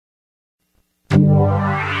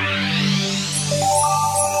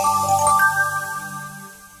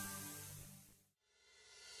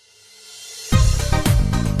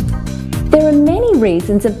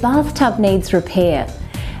reasons a bathtub needs repair.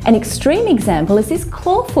 An extreme example is this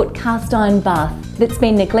clawfoot cast iron bath that's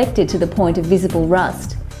been neglected to the point of visible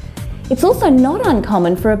rust. It's also not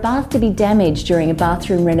uncommon for a bath to be damaged during a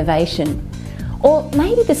bathroom renovation. Or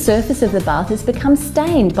maybe the surface of the bath has become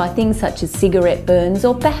stained by things such as cigarette burns,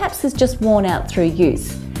 or perhaps has just worn out through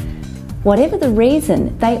use. Whatever the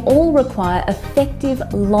reason, they all require effective,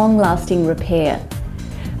 long-lasting repair.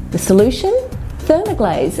 The solution?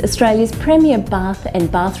 ThermoGlaze, Australia's premier bath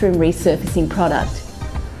and bathroom resurfacing product.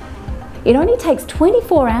 It only takes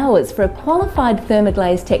 24 hours for a qualified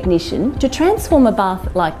ThermoGlaze technician to transform a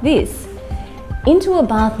bath like this into a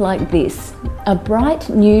bath like this, a bright,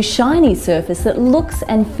 new, shiny surface that looks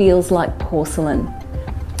and feels like porcelain.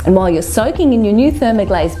 And while you're soaking in your new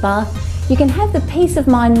ThermoGlaze bath, you can have the peace of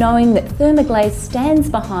mind knowing that ThermoGlaze stands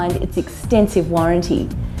behind its extensive warranty.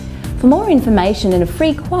 For more information and a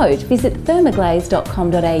free quote, visit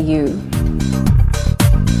thermoglaze.com.au.